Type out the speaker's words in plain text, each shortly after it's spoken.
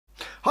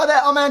Hi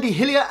there, I'm Andy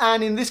Hillier,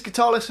 and in this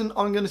guitar lesson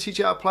I'm going to teach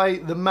you how to play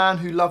The Man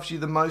Who Loves You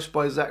the Most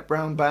by Zac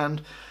Brown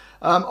Band.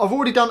 I've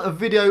already done a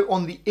video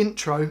on the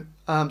intro,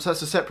 so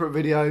that's a separate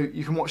video.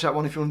 You can watch that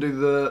one if you want to do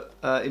the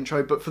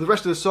intro, but for the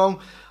rest of the song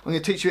I'm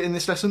going to teach you it in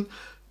this lesson.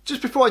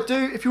 Just before I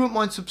do, if you wouldn't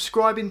mind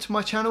subscribing to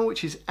my channel,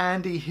 which is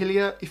Andy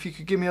Hillier, if you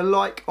could give me a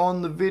like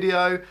on the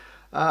video,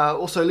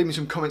 also leave me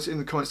some comments in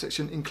the comment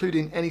section,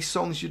 including any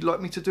songs you'd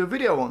like me to do a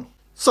video on.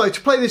 So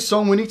to play this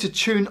song we need to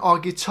tune our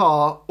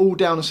guitar all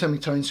down a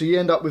semitone, so you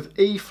end up with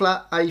E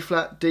flat, A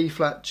flat, D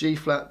flat, G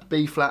flat,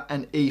 B flat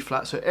and E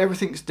flat, so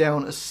everything's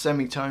down a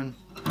semitone.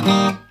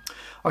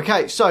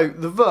 Okay, so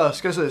the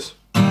verse goes like this.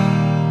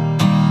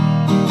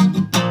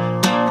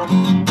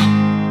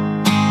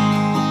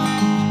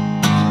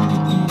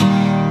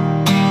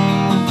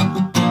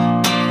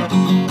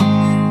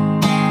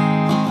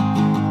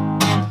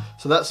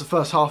 So that's the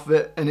first half of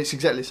it, and it's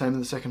exactly the same in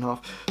the second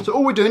half. So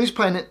all we're doing is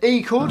playing an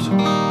E chord,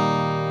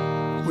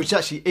 which is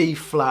actually E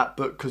flat,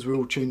 but because we're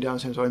all tuned down the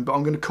same time, but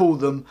I'm going to call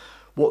them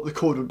what the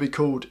chord would be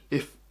called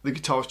if the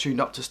guitar was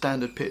tuned up to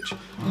standard pitch.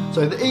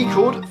 So the E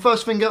chord,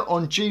 first finger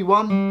on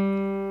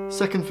G1,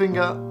 second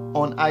finger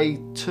on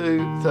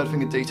A2, third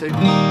finger D2.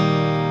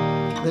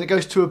 Then it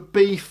goes to a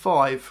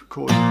B5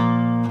 chord,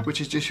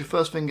 which is just your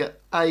first finger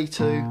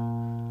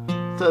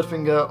A2, third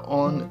finger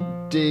on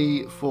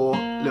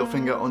D4, little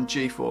finger on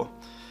G4.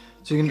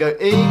 So you're going to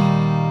go E,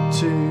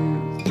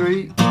 2,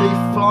 3,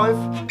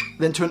 B5,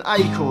 then to an A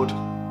chord,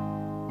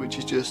 which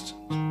is just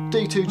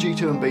D2,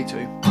 G2 and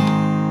B2.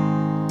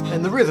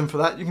 And the rhythm for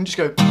that, you can just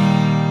go.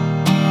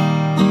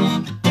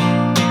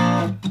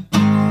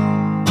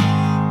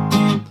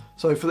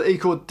 So for the E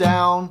chord,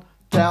 down,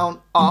 down,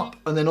 up,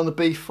 and then on the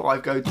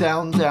B5 go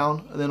down,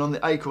 down, and then on the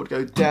A chord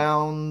go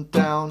down,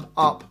 down,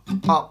 up,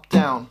 up,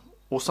 down,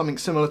 or something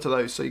similar to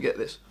those, so you get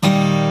this.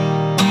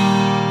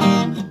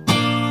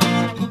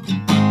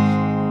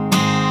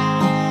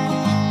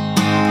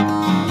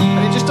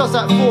 Does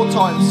that 4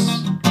 times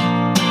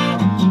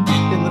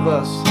in the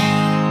verse.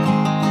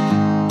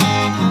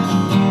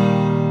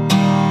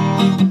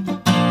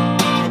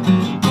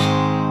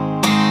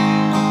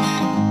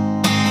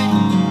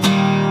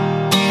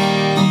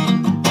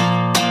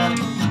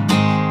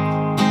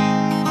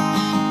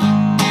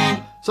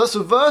 So that's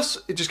the verse,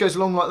 it just goes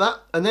along like that,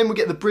 and then we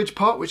get the bridge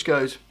part which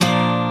goes.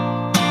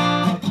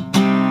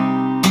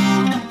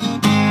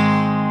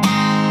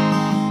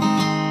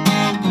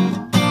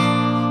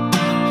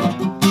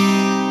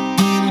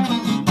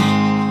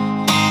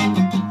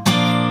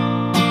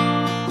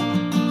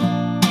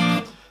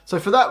 So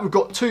for that we've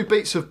got 2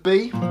 beats of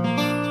B,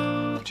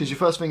 which is your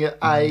first finger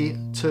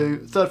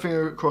A2, third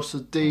finger across the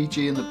D,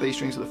 G and the B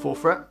strings at the 4th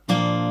fret.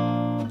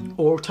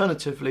 Or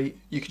alternatively,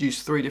 you could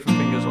use 3 different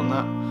fingers on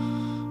that.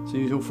 So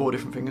use all 4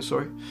 different fingers,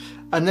 sorry.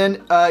 And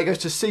then it goes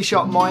to C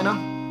sharp minor,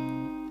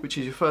 which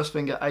is your first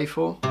finger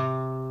A4,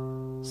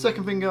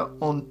 second finger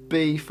on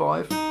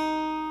B5,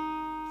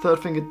 third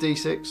finger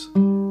D6,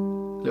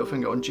 little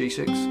finger on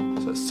G6,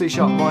 so that's C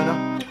sharp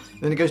minor.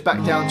 Then it goes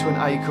back down to an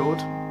A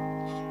chord.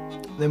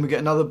 Then we get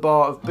another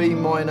bar of B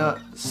minor,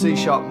 C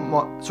sharp,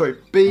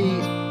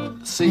 B,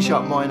 C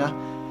sharp minor,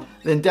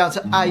 then down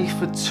to A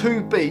for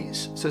 2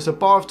 beats, so it's a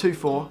bar of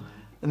 2/4,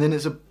 and then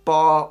it's a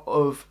bar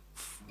of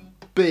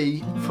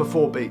B for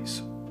 4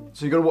 beats.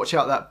 So you've got to watch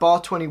out that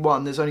bar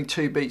 21, there's only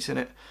 2 beats in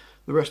it,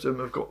 the rest of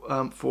them have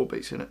got 4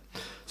 beats in it.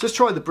 So let's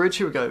try the bridge,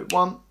 here we go,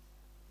 1,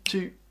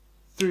 2,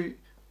 3,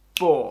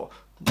 4.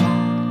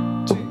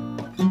 1, 2,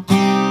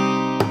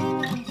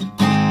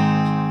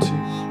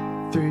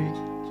 3,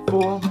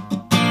 4.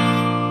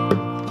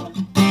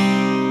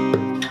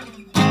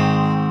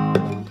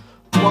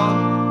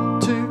 1,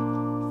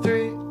 2,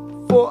 3,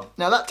 4.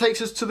 Now that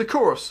takes us to the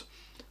chorus,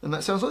 and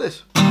that sounds like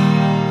this.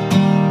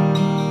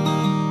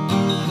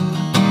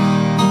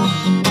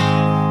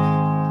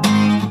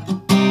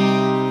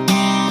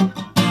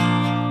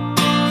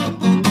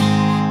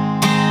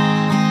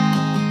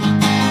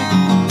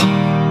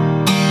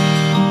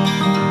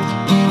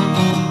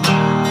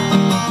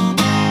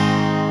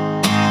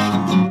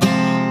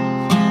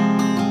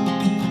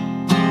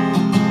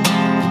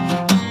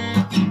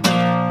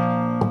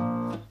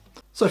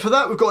 So for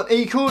that we've got an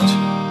E chord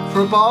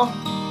for a bar,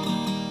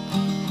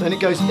 then it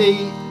goes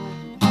E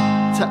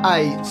to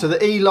A, so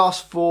the E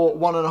lasts for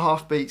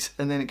 1.5 beats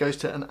and then it goes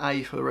to an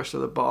A for the rest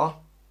of the bar.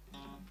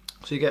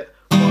 So you get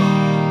 1, 2,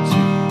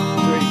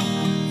 3,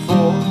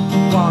 4,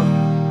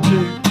 1,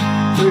 2,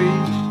 3,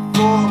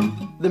 4.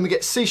 Then we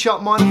get C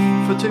sharp minor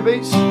for 2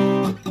 beats,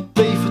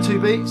 B for 2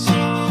 beats,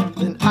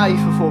 then A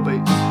for 4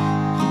 beats.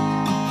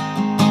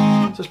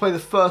 So let's play the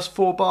first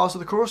 4 bars of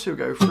the chorus, here we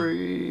go,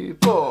 3,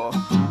 4.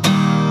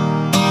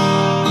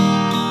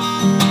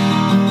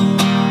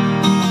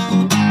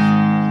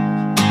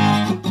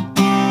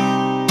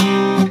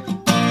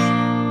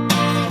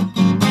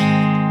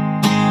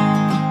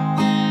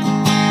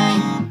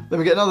 Then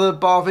we get another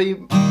bar V,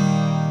 then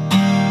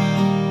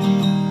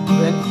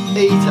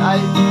E to A,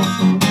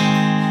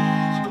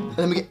 and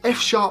then we get F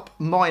sharp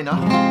minor,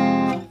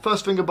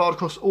 first finger barred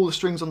across all the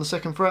strings on the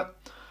 2nd fret,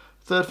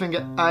 third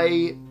finger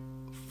A4,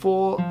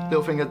 4,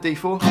 little finger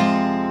D4.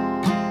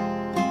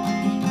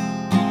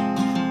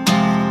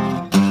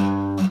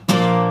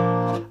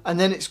 And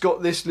then it's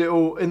got this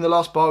little, in the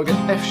last bar we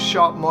get F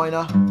sharp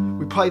minor.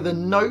 We play the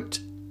note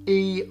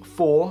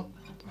E4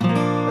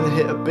 and then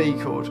hit a B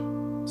chord.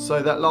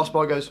 So that last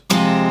bar goes.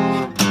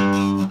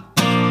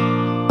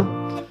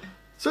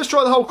 So let's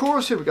try the whole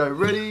chorus. Here we go.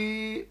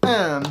 Ready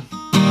and.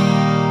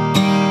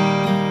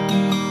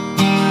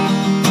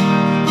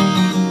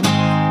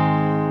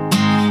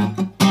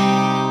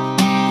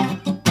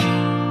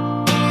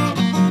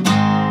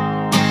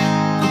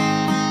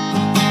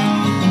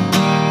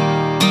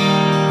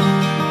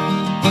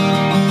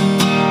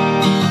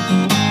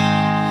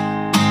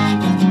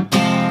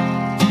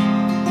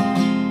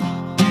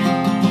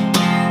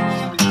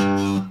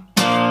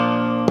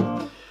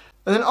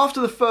 And then after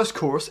the first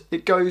chorus,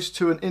 it goes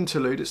to an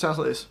interlude. It sounds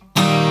like this.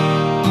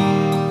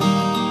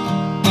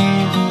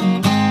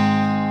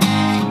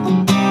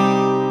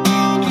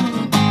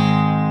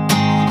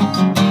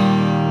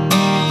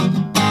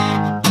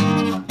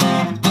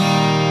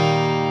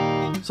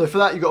 So for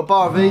that, you've got a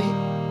bar of E,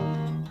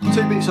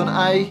 2 beats on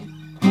A,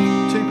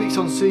 2 beats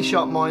on C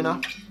sharp minor,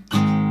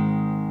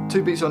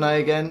 2 beats on A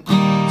again,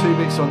 2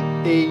 beats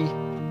on E,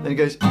 then it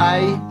goes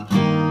A,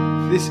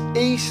 this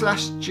E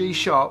slash G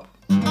sharp,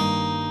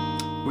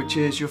 which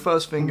is your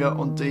first finger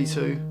on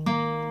D2,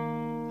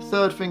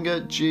 third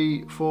finger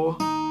G4,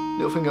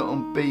 little finger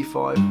on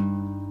B5,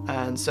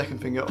 and second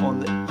finger on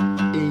the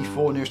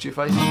E4 nearest to your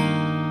face,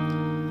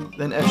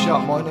 then F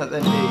sharp minor,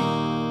 then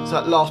E. So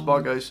that last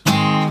bar goes.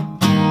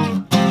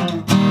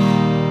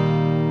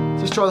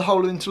 So let's try the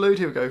whole interlude.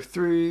 Here we go.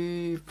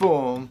 3,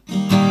 4.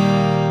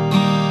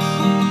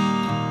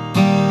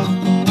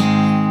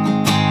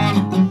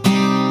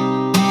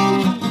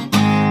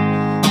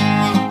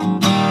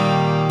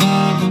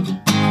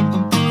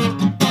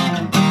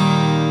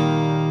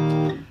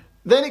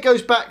 Then it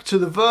goes back to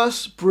the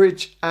verse,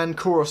 bridge and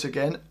chorus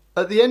again.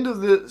 At the end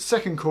of the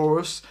second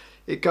chorus,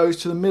 it goes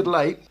to the middle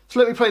 8. So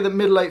let me play the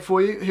middle 8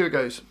 for you. Here it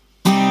goes.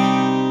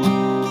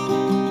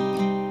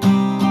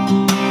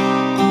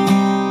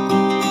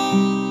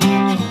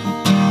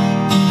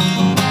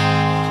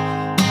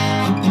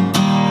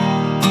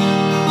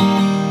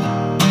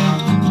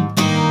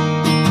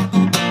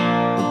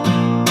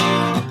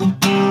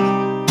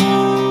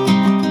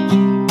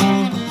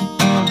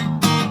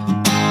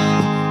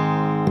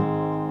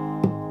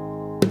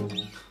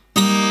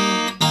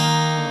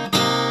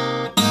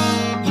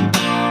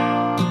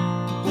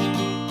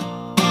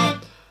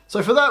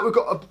 So for that we've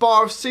got a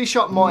bar of C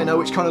sharp minor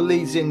which kind of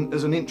leads in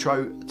as an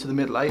intro to the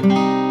middle 8.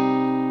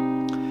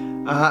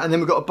 And then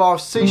we've got a bar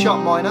of C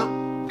sharp minor,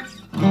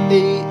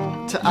 E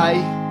to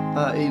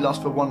A, E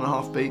lasts for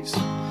 1.5 beats,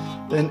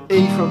 then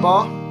E for a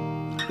bar,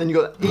 then you've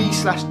got E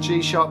slash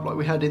G sharp like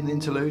we had in the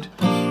interlude,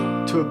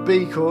 to a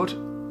B chord,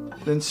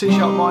 then C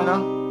sharp minor,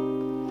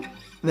 and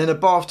then a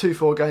bar of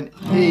 2/4 going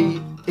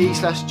E, E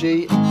slash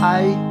G,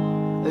 A,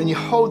 and then you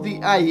hold the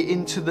A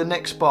into the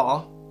next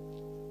bar.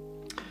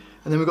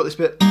 And then we've got this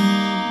bit,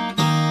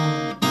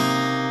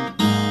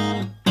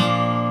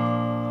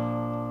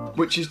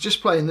 which is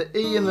just playing the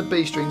E and the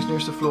B strings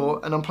nearest the floor,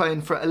 and I'm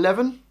playing fret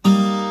 11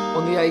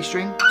 on the A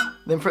string,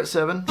 then fret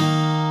 7,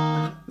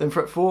 then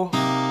fret 4,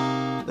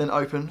 then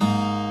open,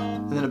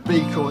 and then a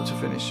B chord to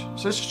finish.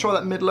 So let's just try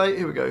that middle 8.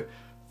 Here we go.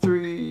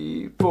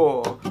 3,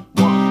 4,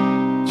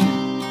 1, 2,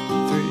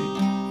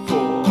 3,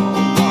 4,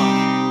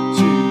 1,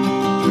 2,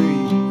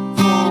 3,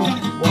 4,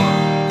 1.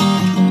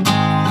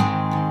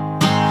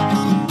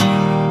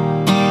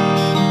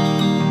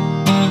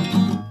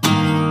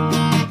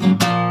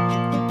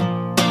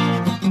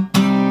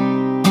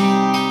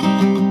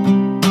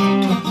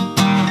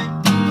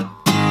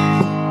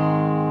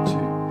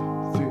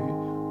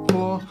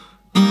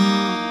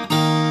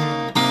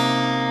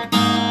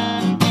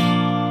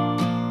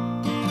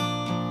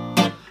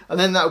 And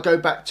then that'll go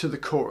back to the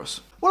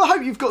chorus. Well, I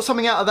hope you've got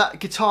something out of that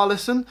guitar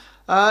lesson.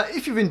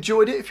 If you've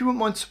enjoyed it, if you wouldn't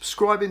mind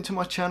subscribing to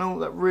my channel,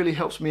 that really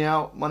helps me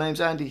out. My name's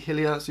Andy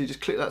Hillier, so you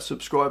just click that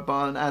subscribe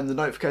button and the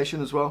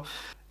notification as well.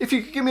 If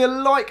you could give me a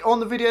like on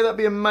the video, that'd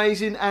be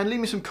amazing, and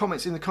leave me some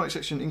comments in the comment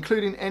section,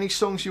 including any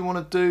songs you want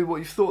to do, what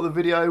you thought of the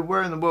video,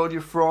 where in the world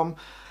you're from.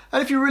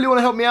 And if you really want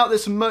to help me out,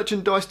 there's some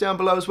merchandise down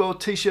below as well,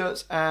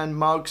 t-shirts and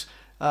mugs.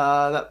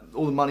 All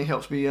the money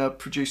helps me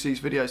produce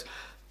these videos.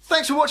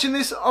 Thanks for watching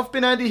this. I've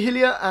been Andy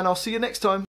Hillier, and I'll see you next time.